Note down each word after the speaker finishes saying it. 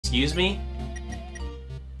Excuse me?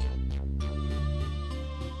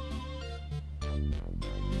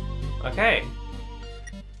 Okay.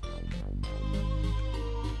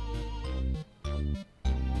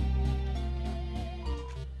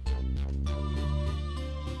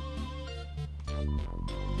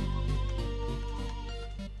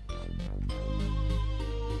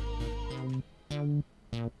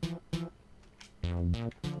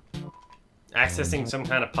 Accessing some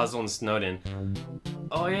kind of puzzle in Snowden.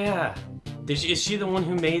 Oh yeah. Is she the one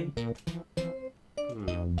who made...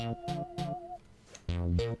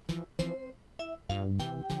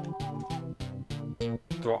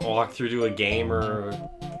 Do I walk through to a game or...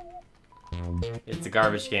 It's a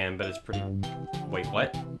garbage can, but it's pretty... Wait,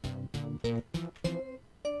 what?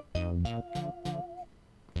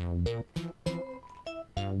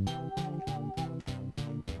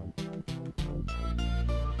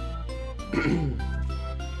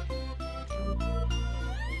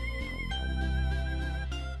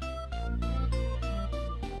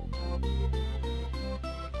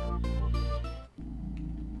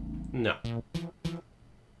 No.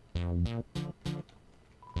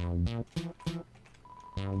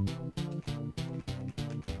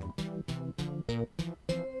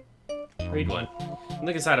 Read one.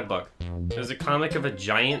 Look inside a book. There's a comic of a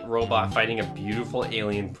giant robot fighting a beautiful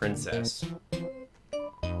alien princess.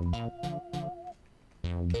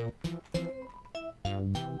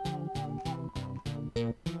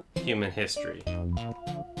 Human history.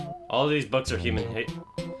 All of these books are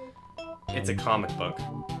It's a comic book.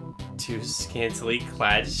 Two scantily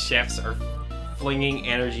clad chefs are flinging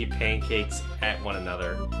energy pancakes at one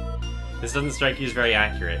another. This doesn't strike you as very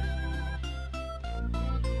accurate.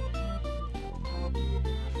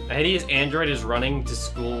 A hideous android is running to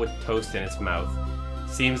school with toast in its mouth.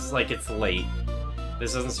 Seems like it's late.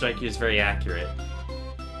 This doesn't strike you as very accurate.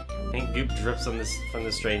 Pink goop drips on this from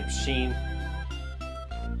the strange machine.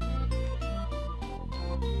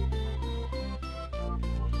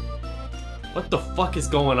 What the fuck is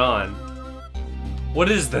going on?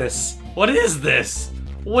 What is this? What is this?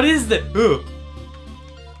 What is this? Ugh.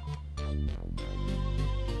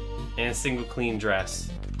 And a single clean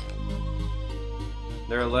dress.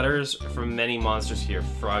 There are letters from many monsters here.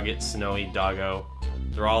 Frogget, Snowy, Doggo.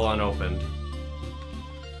 They're all unopened.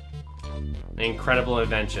 An incredible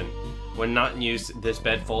invention. When not in use, this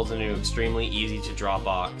bed folds into an extremely easy to draw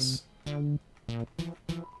box.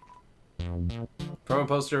 Promo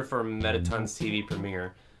poster for Metaton's TV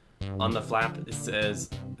premiere. On the flap it says,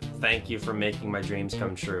 "Thank you for making my dreams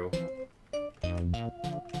come true."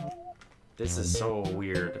 This is so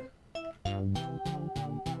weird. I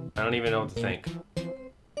don't even know what to think.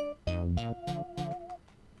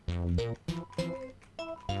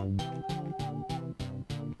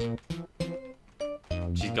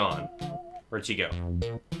 She's gone. Where'd she go?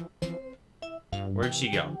 Where'd she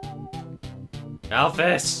go?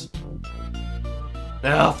 Alphys!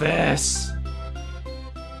 Alphys!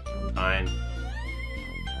 Fine.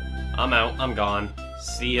 I'm out. I'm gone.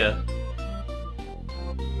 See ya.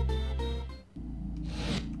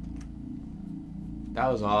 That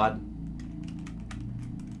was odd.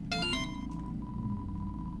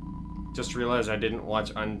 Just realized I didn't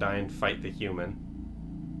watch Undyne fight the human.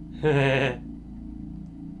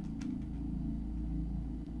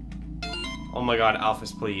 Oh my god,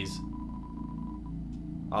 Alphys, please.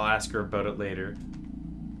 I'll ask her about it later.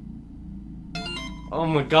 Oh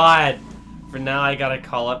my god! For now, I gotta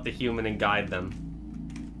call up the human and guide them.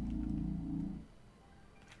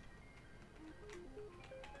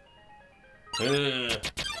 Ugh.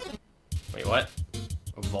 Wait, what?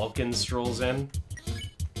 A Vulcan strolls in?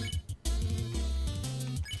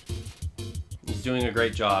 He's doing a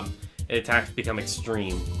great job. Attacks become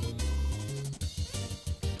extreme.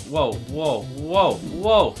 Whoa, whoa, whoa,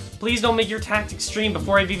 whoa! Please don't make your attacks extreme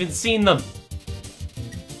before I've even seen them!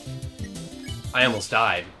 I almost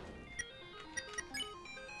died.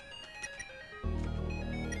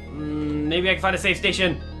 Maybe I can find a safe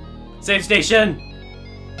station! Safe station!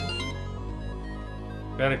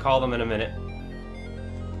 I'm gonna call them in a minute.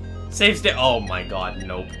 Safe sta- oh my god,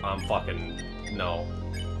 nope. I'm fucking... no.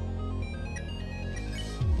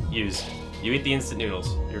 Use. You eat the instant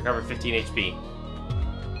noodles. You recover 15 HP.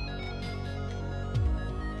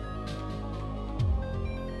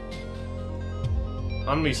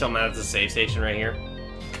 I'm gonna be so mad at the save station right here.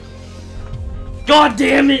 God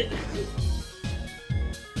damn it!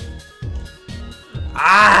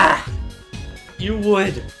 Ah! You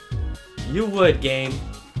would. You would, game.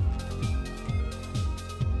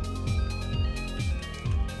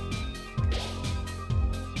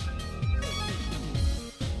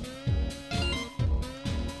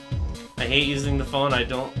 I hate using the phone. I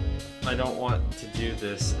don't want to do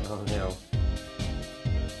this. Oh no.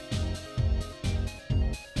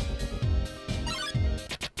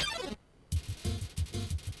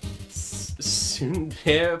 Soon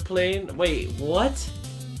airplane? Wait, what?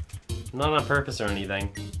 Not on purpose or anything.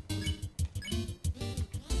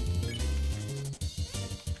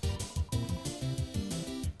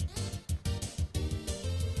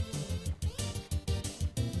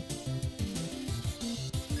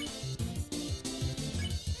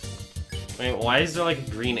 Wait, why is there like a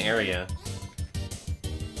green area?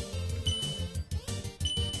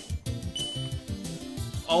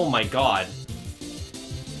 Oh my god.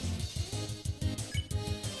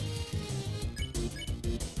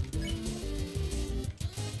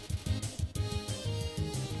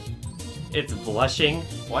 It's blushing?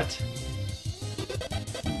 What?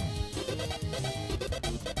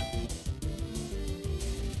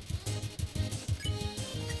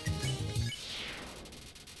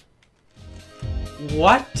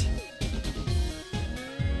 What?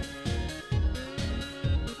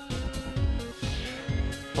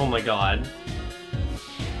 Oh my god.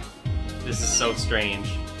 This is so strange.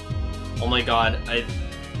 Oh my god, I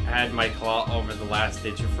had my claw over the last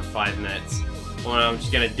digit for 5 minutes. Well, I'm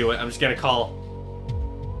just gonna do it. I'm just gonna call.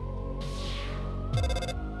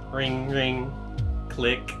 Ring, ring,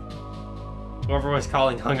 click. Whoever was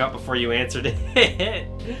calling hung up before you answered it.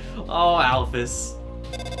 Oh, Alphys.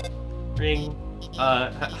 Ring.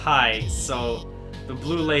 Hi. So, the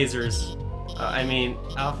blue lasers.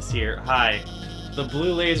 Alphys here. Hi. The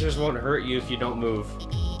blue lasers won't hurt you if you don't move.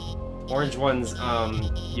 Orange ones,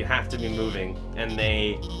 you have to be moving, and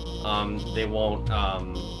they won't,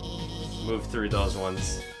 move through those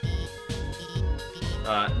ones.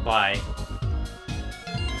 Bye.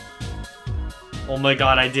 Oh my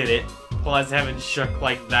god, I did it. Claws haven't shook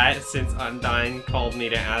like that since Undyne called me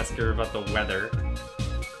to ask her about the weather.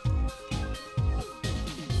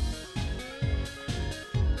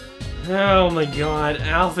 Oh my god,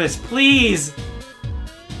 Alphys, please!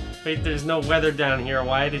 Wait, there's no weather down here.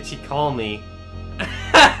 Why did she call me?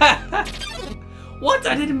 What?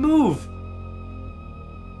 I didn't move!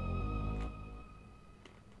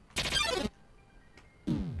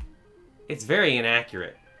 It's very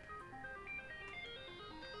inaccurate.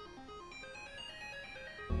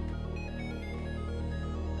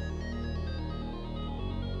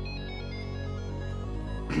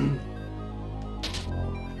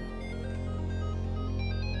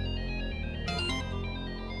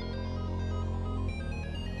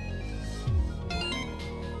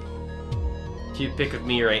 Cute pic of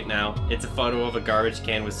me right now. It's a photo of a garbage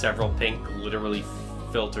can with several pink, literally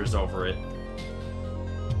filters over it.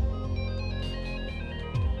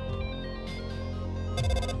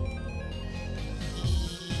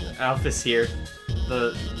 Alphys here.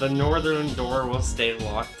 The northern door will stay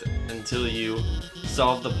locked until you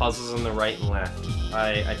solve the puzzles on the right and left.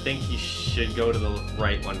 I think you should go to the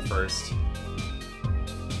right one first.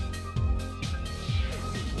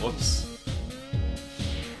 Whoops.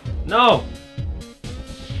 No!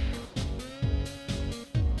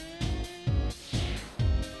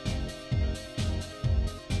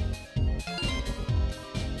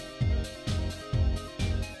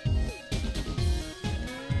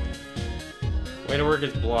 Way to work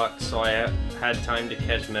is blocked, so I had time to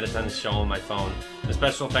catch Mettaton's show on my phone. The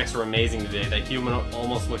special effects were amazing today. That human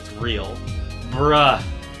almost looked real. Bruh.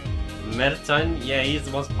 Mettaton? Yeah, he's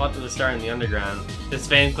the most popular star in the underground. This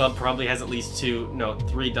fan club probably has at least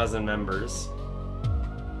 3 dozen members.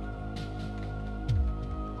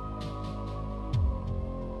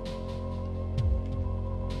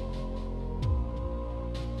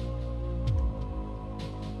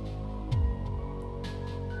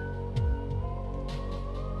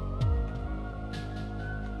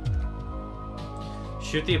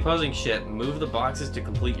 Shoot the opposing ship. Move the boxes to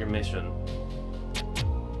complete your mission.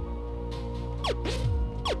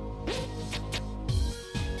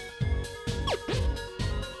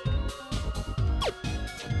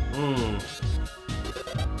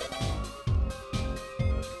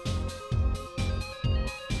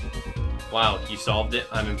 Wow, you solved it?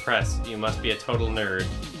 I'm impressed. You must be a total nerd.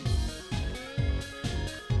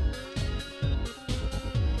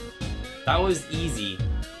 That was easy.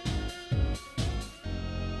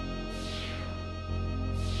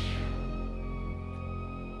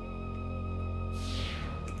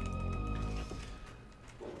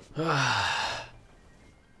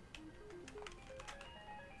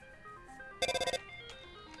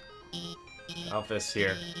 Alphys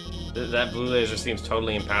here. That blue laser seems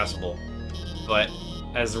totally impassable. But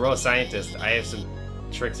as a raw scientist, I have some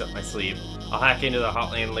tricks up my sleeve. I'll hack into the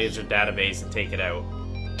Hotland laser database and take it out.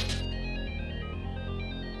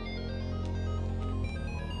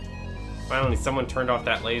 Finally, someone turned off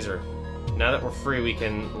that laser. Now that we're free, we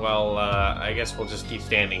can, well, I guess we'll just keep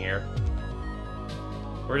standing here.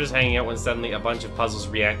 We're just hanging out when suddenly a bunch of puzzles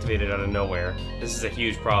reactivated out of nowhere. This is a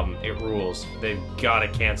huge problem. It rules. They've gotta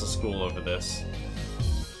cancel school over this.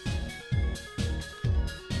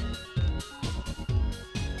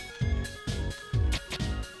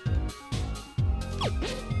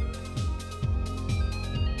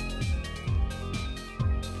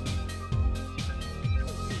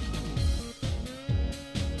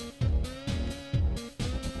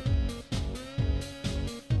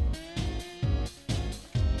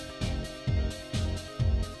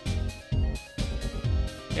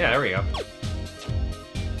 Yeah, there we go.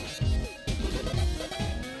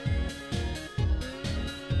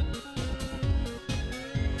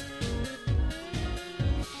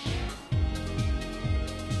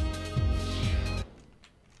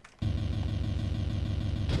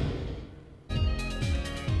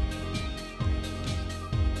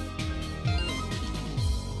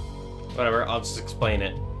 Whatever, I'll just explain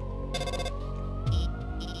it.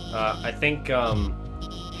 I think,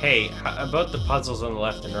 hey, about the puzzles on the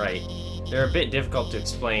left and right. They're a bit difficult to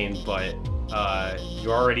explain, but,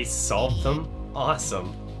 you already solved them?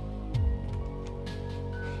 Awesome.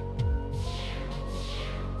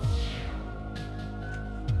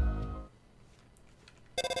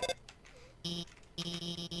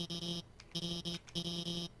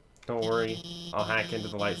 Don't worry, I'll hack into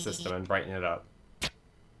the light system and brighten it up.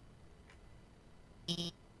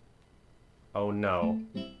 Oh no.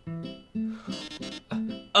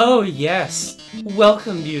 Oh yes!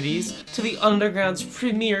 Welcome, beauties, to the Underground's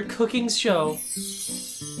premier cooking show.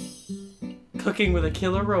 Cooking with a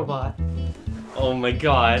killer robot. Oh my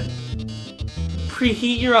god.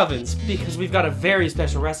 Preheat your ovens, because we've got a very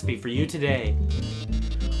special recipe for you today.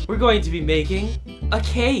 We're going to be making a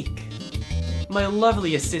cake. My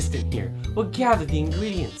lovely assistant here will gather the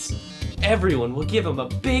ingredients. Everyone will give him a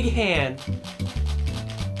big hand.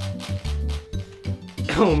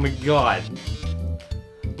 Oh my god.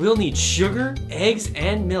 We'll need sugar, eggs,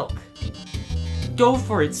 and milk. Go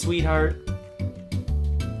for it, sweetheart.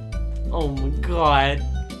 Oh my god.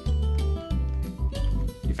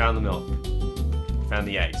 You found the milk. You found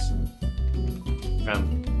the eggs. You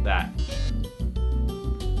found that.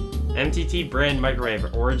 MTT brand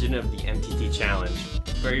microwave, origin of the MTT challenge.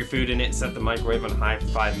 Put your food in it, set the microwave on high for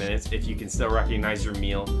 5 minutes. If you can still recognize your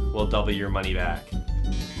meal, we'll double your money back.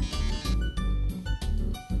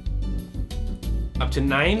 Up to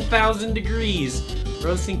 9,000 degrees.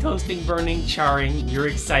 Roasting, toasting, burning, charring. You're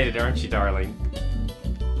excited, aren't you, darling?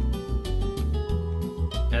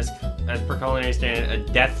 As per culinary standard, a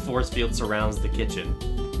death force field surrounds the kitchen.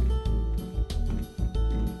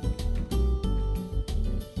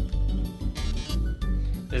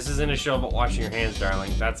 This isn't a show about washing your hands,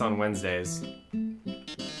 darling. That's on Wednesdays.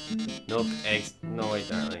 Milk, eggs. No, wait,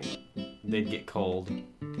 darling. They'd get cold.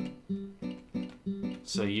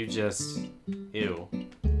 So you just... Ew.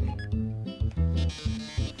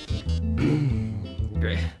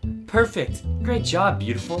 Great. Perfect. Great job,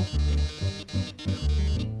 beautiful.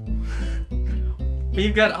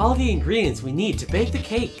 We've got all the ingredients we need to bake the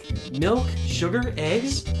cake. Milk, sugar,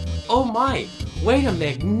 eggs. Oh my, wait a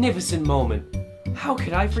magnificent moment. How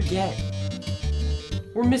could I forget?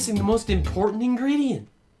 We're missing the most important ingredient.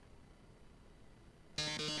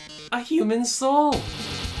 A human soul.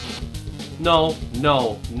 No,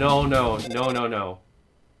 no, no, no, no, no, no.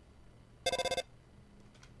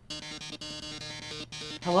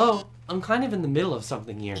 Hello? I'm kind of in the middle of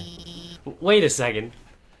something here. Wait a second.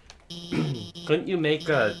 Couldn't you make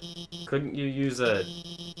a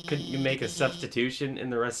substitution in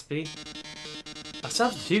the recipe? A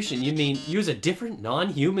substitution? You mean use a different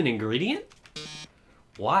non-human ingredient?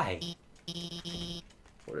 Why?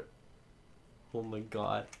 What? Oh my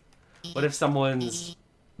god. What if someone's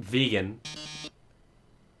vegan?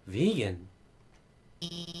 Vegan?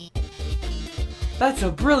 That's a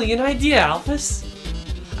brilliant idea, Alphys!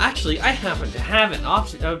 Actually, I happen to have an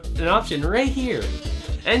option right here.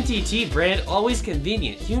 NTT brand always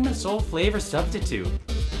convenient human soul flavor substitute.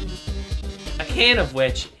 A can of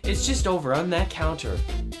which is just over on that counter.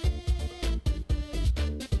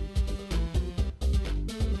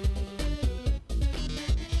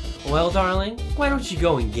 Well, darling, why don't you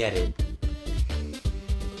go and get it?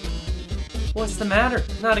 What's the matter?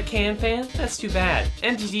 Not a can fan? That's too bad.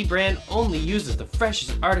 MTT brand only uses the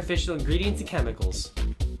freshest artificial ingredients and chemicals.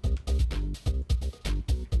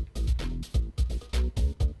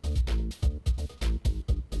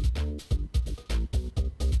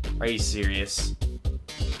 Are you serious?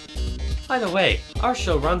 By the way, our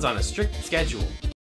show runs on a strict schedule.